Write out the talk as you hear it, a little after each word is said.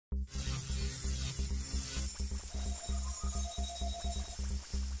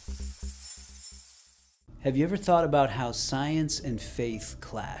Have you ever thought about how science and faith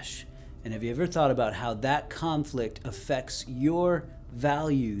clash? And have you ever thought about how that conflict affects your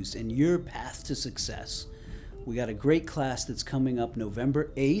values and your path to success? We got a great class that's coming up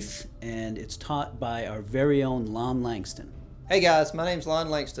November 8th, and it's taught by our very own Langston. Hey guys, my name's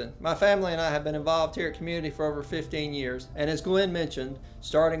Langston. My family and I have been involved here at Community for over 15 years, and as Glenn mentioned,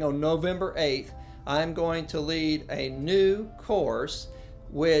 starting on November 8th, I'm going to lead a new course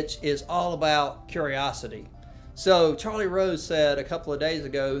which is all about curiosity. So Charlie Rose said a couple of days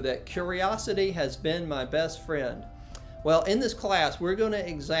ago that curiosity has been my best friend. Well, in this class, we're going to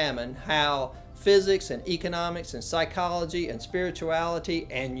examine how physics and economics and psychology and spirituality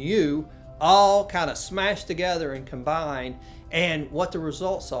and you all kind of smash together and combine, and what the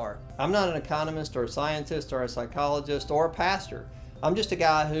results are. I'm not an economist or a scientist or a psychologist or a pastor. I'm just a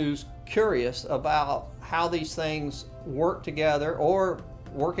guy who's curious about how these things work together or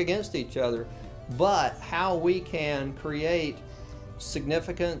work against each other, but how we can create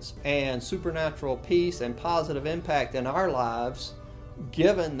significance and supernatural peace and positive impact in our lives,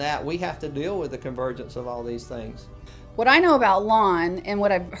 given that we have to deal with the convergence of all these things. What I know about Lon and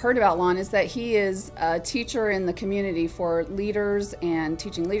what I've heard about Lon is that he is a teacher in the community for leaders and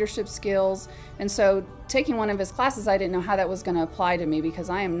teaching leadership skills. And so taking one of his classes, I didn't know how that was going to apply to me because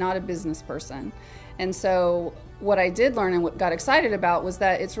I am not a business person. And so what I did learn and what got excited about was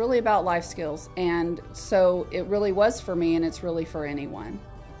that it's really about life skills. And so it really was for me, and it's really for anyone.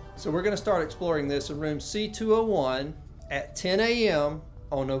 So we're going to start exploring this in room C201 at 10 a.m.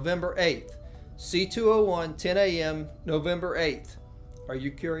 on November 8th. C201, 10 a.m., November 8th. Are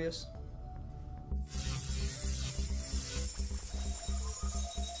you curious?